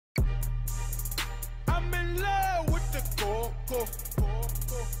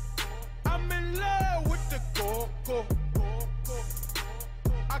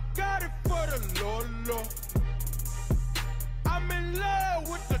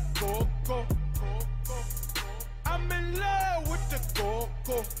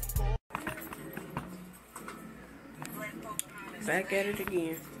Back at it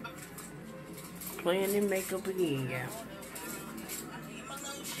again. Playing in makeup again, yeah.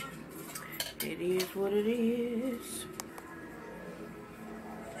 It is what it is.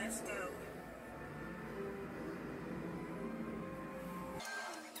 Let's go.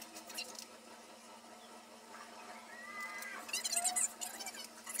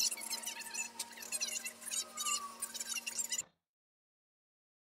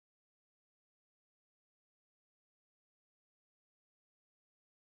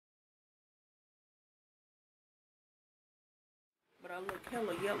 But I look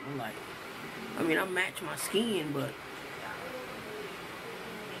hella yellow like. I mean, I match my skin, but.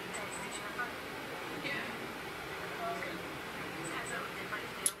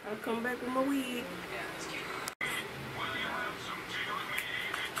 I'll come back with my wig.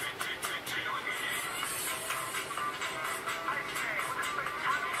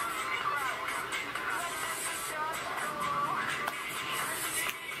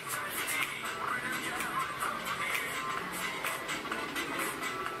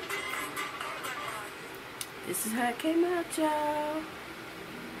 This is how it came out, y'all.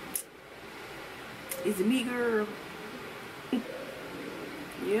 It's me, girl.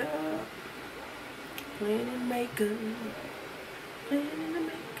 Yeah. Playing in makeup. Playing in the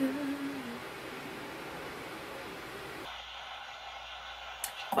makeup.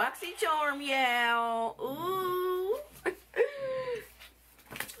 Boxy charm, y'all. Ooh.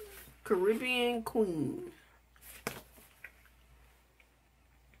 Caribbean Queen.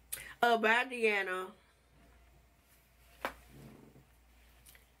 By Deanna.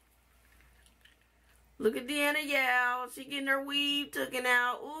 Look at Deanna, y'all. She getting her weave taken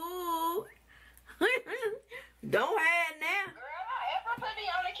out. Ooh. Don't hide now. Girl, don't ever put me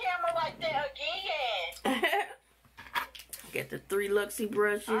on the camera like that again. Got the 3 Luxie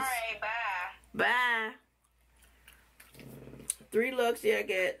brushes. Alright, bye. Bye. 3 Luxie. I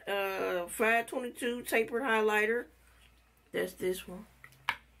got 522 tapered highlighter. That's this one.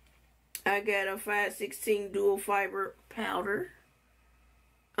 I got a 516 dual fiber powder.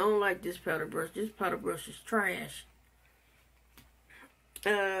 I don't like this powder brush. This powder brush is trash.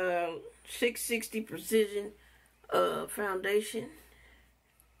 660 precision foundation.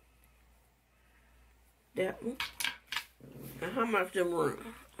 That one. And how much them run?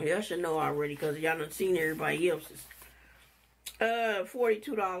 Y'all should know already because y'all done seen everybody else's.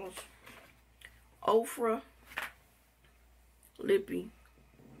 $42. Ofra Lippy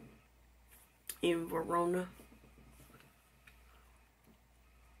in Verona.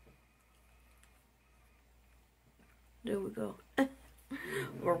 There we go.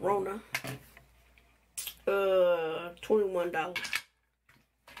 Verona. $21.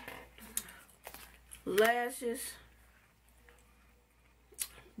 Lashes.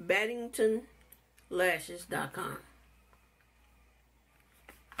 BaddingtonLashes.com.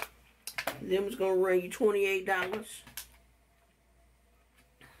 Them's gonna run you $28.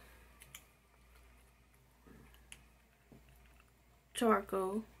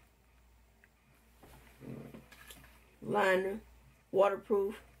 Charcoal. Liner,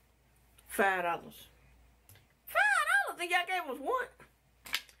 waterproof, $5. $5? I think y'all gave us one.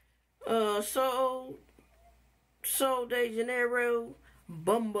 Sol de Janeiro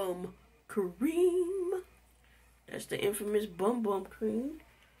Bum Bum Cream. That's the infamous Bum Bum Cream.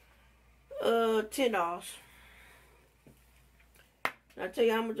 $10. I tell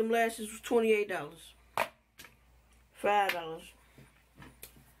you how much them lashes was $28. $5.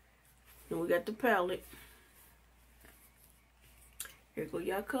 Then we got the palette. Here go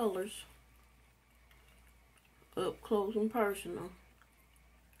y'all colors. Up close and personal.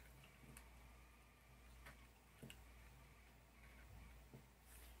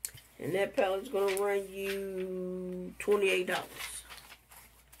 And that palette's gonna run you $28.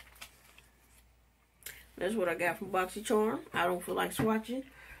 That's what I got from BoxyCharm. I don't feel like swatching,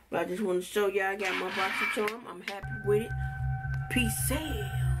 but I just want to show y'all I got my BoxyCharm. I'm happy with it. Peace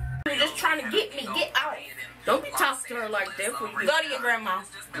out. You're just trying to get me. Get out. Don't be talking to her like that. For you. Go to your grandma.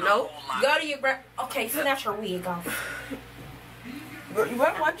 No. Go to your Okay, snatch her wig off. Girl, you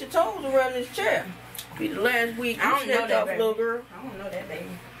better watch your toes around this chair. Be the last wig you snatch off, little girl. I don't know that, baby.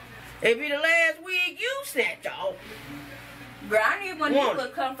 It be the last wig you snatch off. Girl, I need one of these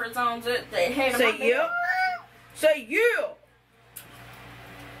little comfort zones that had Say yeah. Say yeah.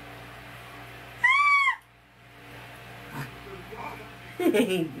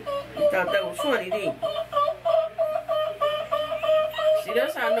 You thought that was funny, didn't you? See,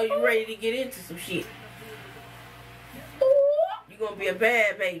 that's how I know you're ready to get into some shit. You're gonna be a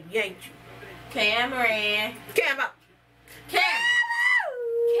bad baby, ain't you? Cameron. Cameron.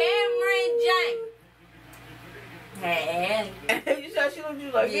 Cameron James. Hey. You said she looked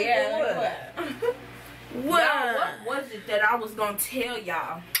just like me. Yeah. What? Y'all, what was it that I was gonna tell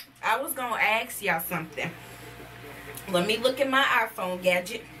y'all? I was gonna ask y'all something. Let me look at my iPhone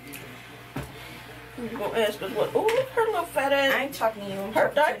gadget. You gonna ask us what? Oh, look her little fat ass. I ain't talking to you.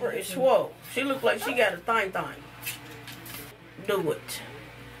 Her diaper is swole. She look like she got a thing. Do it.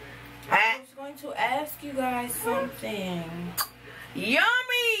 I was going to ask you guys something.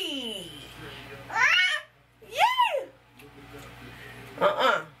 Yummy! Yeah!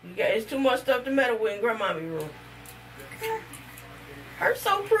 You got, it's too much stuff to meddle with in grandmommy room. Her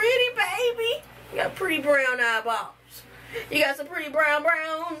so pretty, baby. You got pretty brown eyeballs. You got some pretty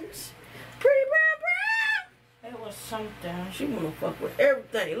browns. Pretty brown. It was something. She wanna fuck with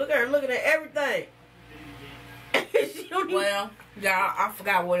everything. Look at her looking at everything. She don't even... Well, y'all, I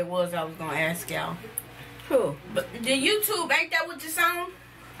forgot what it was I was gonna ask y'all. Who? But the YouTube, ain't that what you on?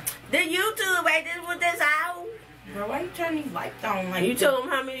 The YouTube, ain't this what this out? Girl, why you turn these lights on like You tell them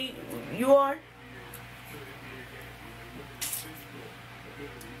how many you are?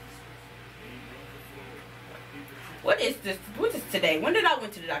 What is this? What is today? When did I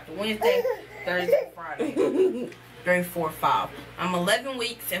went to the doctor? Wednesday, Thursday, Friday. 3, 4, 5. I'm 11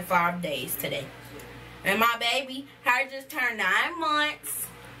 weeks and 5 days today. And my baby, her just turned 9 months.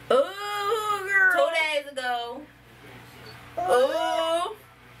 Oh, girl. 2 days ago. Oh.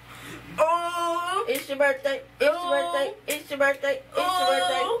 Oh. It's your birthday. It's your birthday. It's your birthday. It's your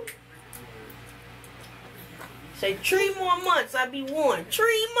birthday. Say 3 more months, I'll be 1.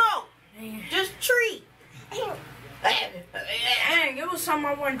 3 more. Just 3. Dang, it was something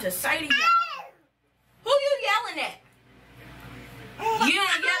I wanted to say to y'all. Who you yelling at? You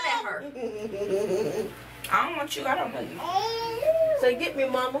don't yell at her. I don't want you. I don't know you. Say, get me,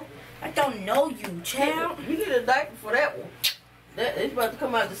 mama. I don't know you, child. You get a diaper for that one. It's about to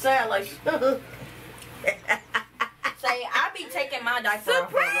come out the side like... Say, I be taking my diaper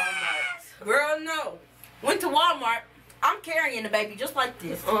off at Walmart. Girl, no. Went to Walmart. I'm carrying the baby just like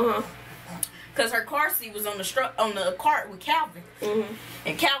this. Cause her car seat was on the cart with Calvin,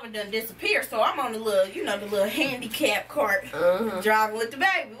 and Calvin done disappeared. So I'm on the little, you know, the little handicap cart, driving with the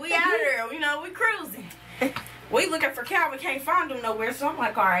baby. We out there, you know, we cruising. We looking for Calvin, can't find him nowhere. So I'm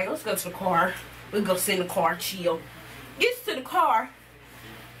like, all right, let's go to the car. We go sit in the car, chill. Gets to the car,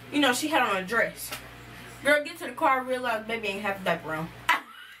 you know, she had on a dress. Girl, get to the car, realize baby ain't have a diaper on. Turn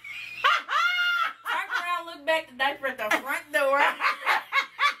around, look back, the diaper at the front door.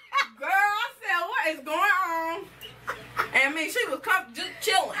 Girl, I said, what is going on? And I mean, she was just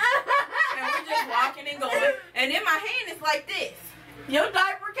chilling. And we're just walking and going. And in my hand, it's like this. Your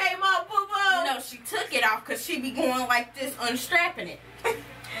diaper came off, boo-boo. No, she took it off because she be going like this, unstrapping it.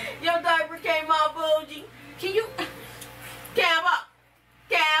 Your diaper came off, bougie. Can you... Cab up.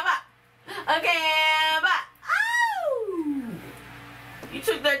 Cab up. A cab up. Oh! You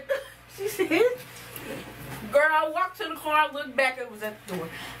took that... She said... Girl, I walked to the car, looked back, it was at the door.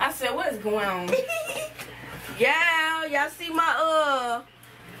 I said, what is going on? Yeah, y'all see my,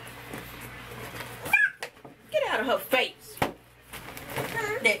 Get out of her face.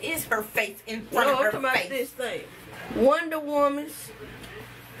 That is her face in front of her face. This thing. Wonder Woman's.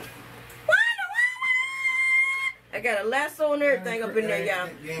 Wonder Woman! I got a lasso and everything up in there, y'all.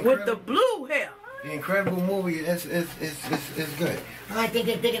 With the blue hair. The Incredible movie, it's good. So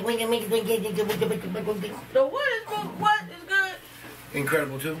what is good?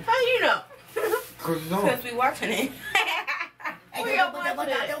 Incredible too. How you know? Cause it's on. Because we watching it. Where y'all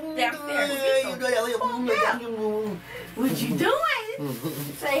watching it? What you doing?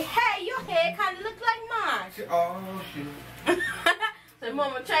 Say, hey, your hair kind of look like mine. Oh shit. Say,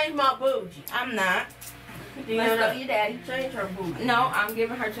 mama, change my bougie. I'm not. You Let's know, go to your daddy. change her bougie. No, I'm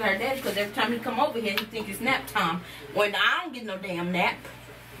giving her to her daddy because every time he come over here, he think it's nap time. When I don't get no damn nap.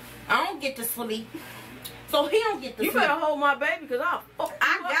 I don't get to sleep. So he don't get to You sleep. better hold my baby because I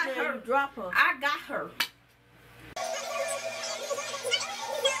got her. You drop her. I got her.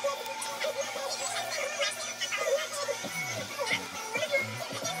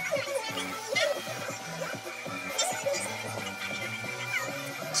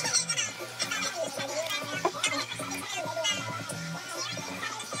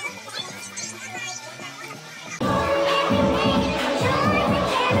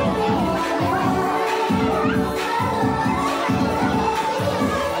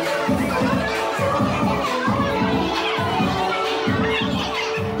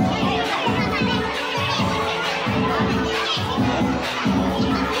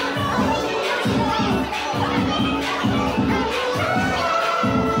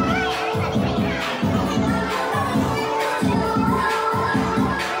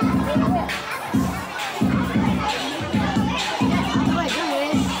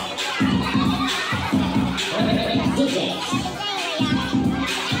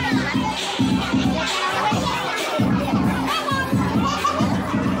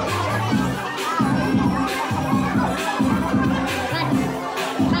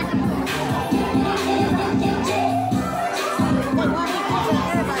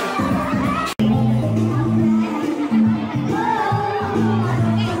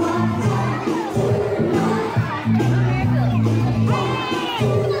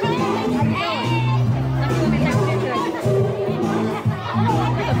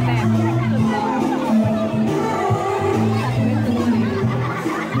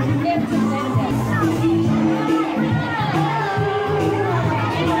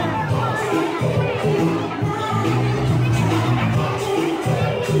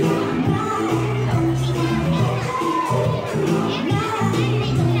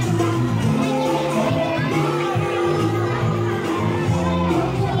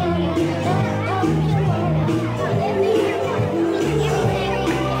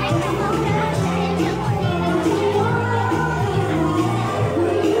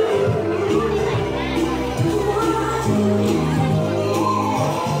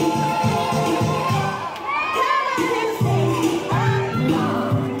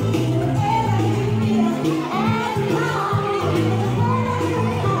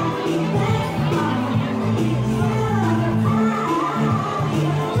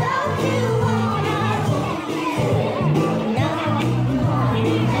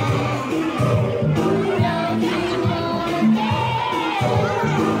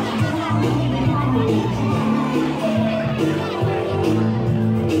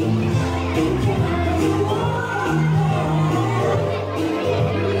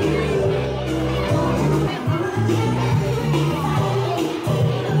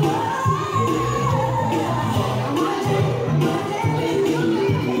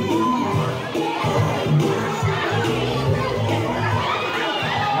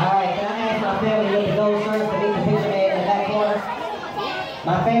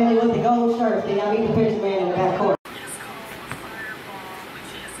 My family with the gold shirts. Then y'all meet the picture man in the back corner.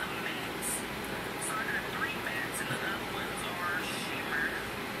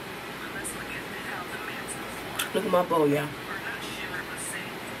 Look at my bowl, y'all.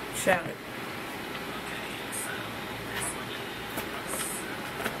 Shout it.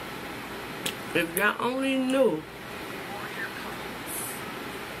 If y'all only knew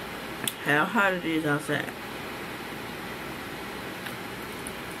how hot it is outside.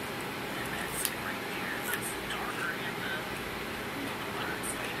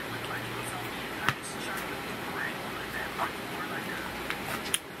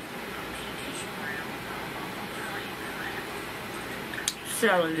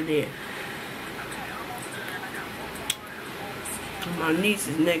 Salad it in. My niece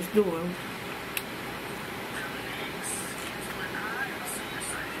is next door.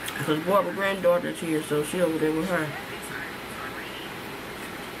 Because Barbara's granddaughter's here, so she over there with her.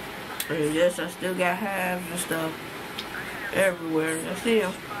 And yes, I still got hives and stuff everywhere. I see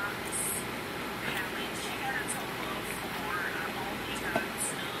them.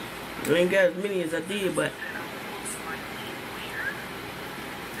 I ain't got as many as I did, but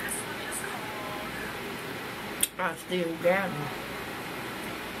I still got them.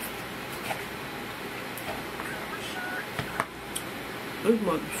 This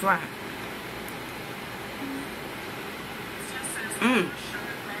mother's fried.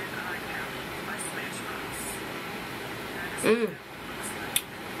 It's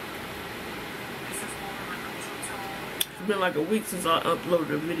been like a week since I uploaded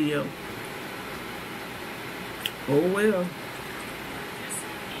a video. Oh well.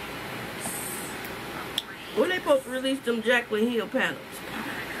 When they supposed to release them Jacqueline Hill panels?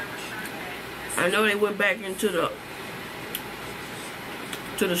 I know they went back into the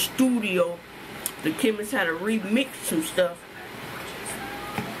studio. The chemists had to remix some stuff.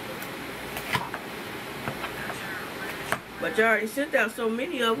 But you already sent out so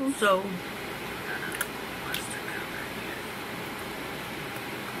many of them, so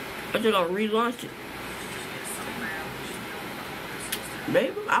I'm just gonna relaunch it.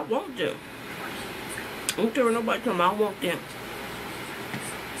 Baby, I want them. I don't care what nobody tell me, I want them.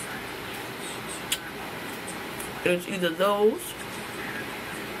 It's either those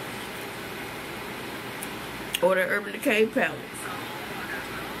or the Urban Decay palette.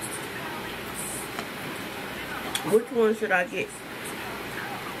 Which one should I get?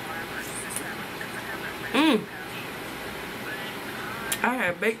 I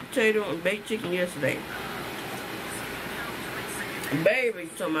had baked potato and baked chicken yesterday. Baby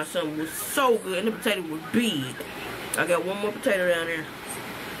told my son was so good and the potato was big. I got one more potato down there.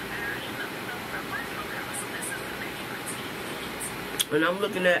 And I'm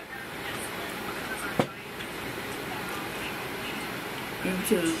looking at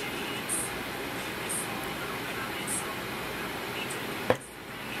YouTube.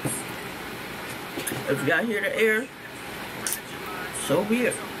 If y'all hear the air, so be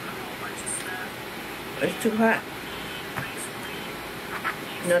it. It's too hot.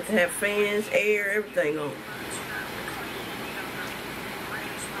 Not to have fans, air, everything on.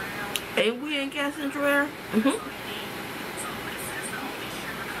 Ain't we in gas central air?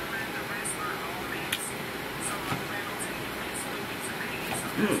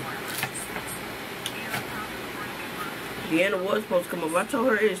 Deanna was supposed to come up. I told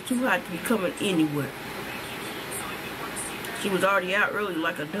her it's too hot to be coming anywhere. She was already out early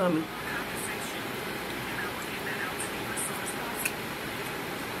like a dummy.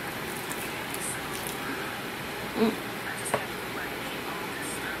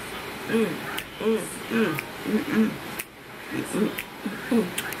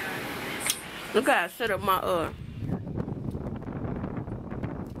 Look how I set up my little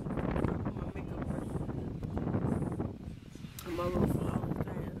flower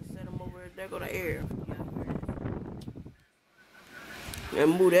stands. Set them over there. There go the air.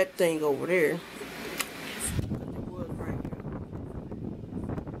 And move that thing over there.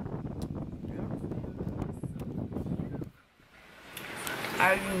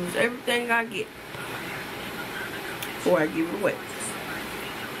 I use everything I get before I give it away.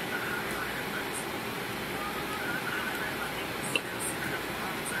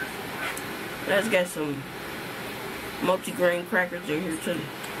 Let's get some multi-grain crackers in here too.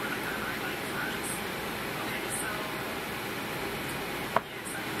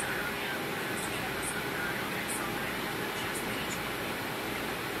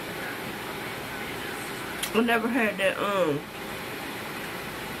 I never had that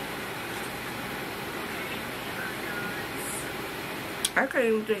I can't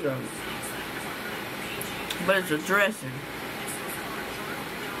even think of it. But it's a dressing.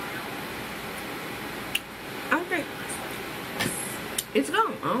 I think it's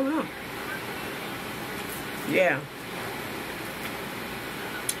gone. I don't know. Yeah.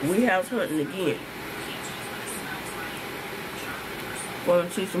 We house hunting again. Going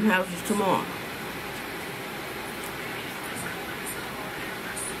to see some houses tomorrow.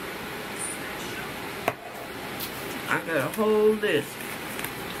 I got a whole list.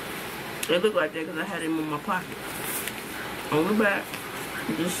 They look like that because I had them in my pocket. On the back.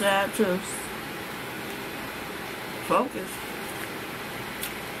 This side too. Focus.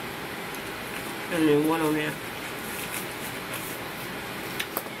 And then one on there.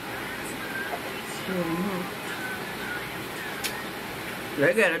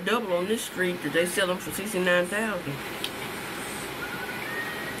 They got a double on this street that they sell them for $69,000.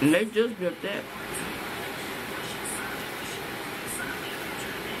 And they just built that.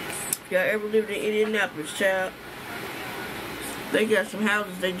 Y'all ever lived in Indianapolis, child? They got some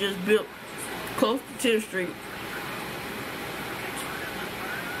houses they just built close to 10th Street.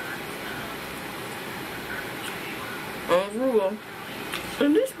 On rural.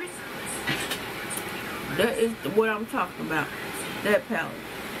 And this bitch. That is what I'm talking about. That palette.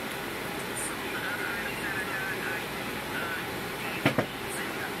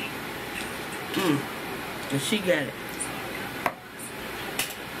 And she got it.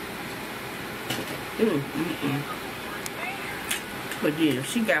 But yeah,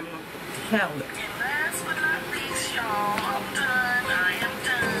 she got my palette. And last but not least, y'all, I'm done. I am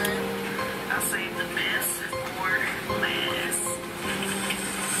done. I'll save the best for last.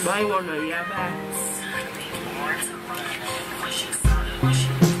 But I ain't want no y'all bye. Need more to run. When she started, when she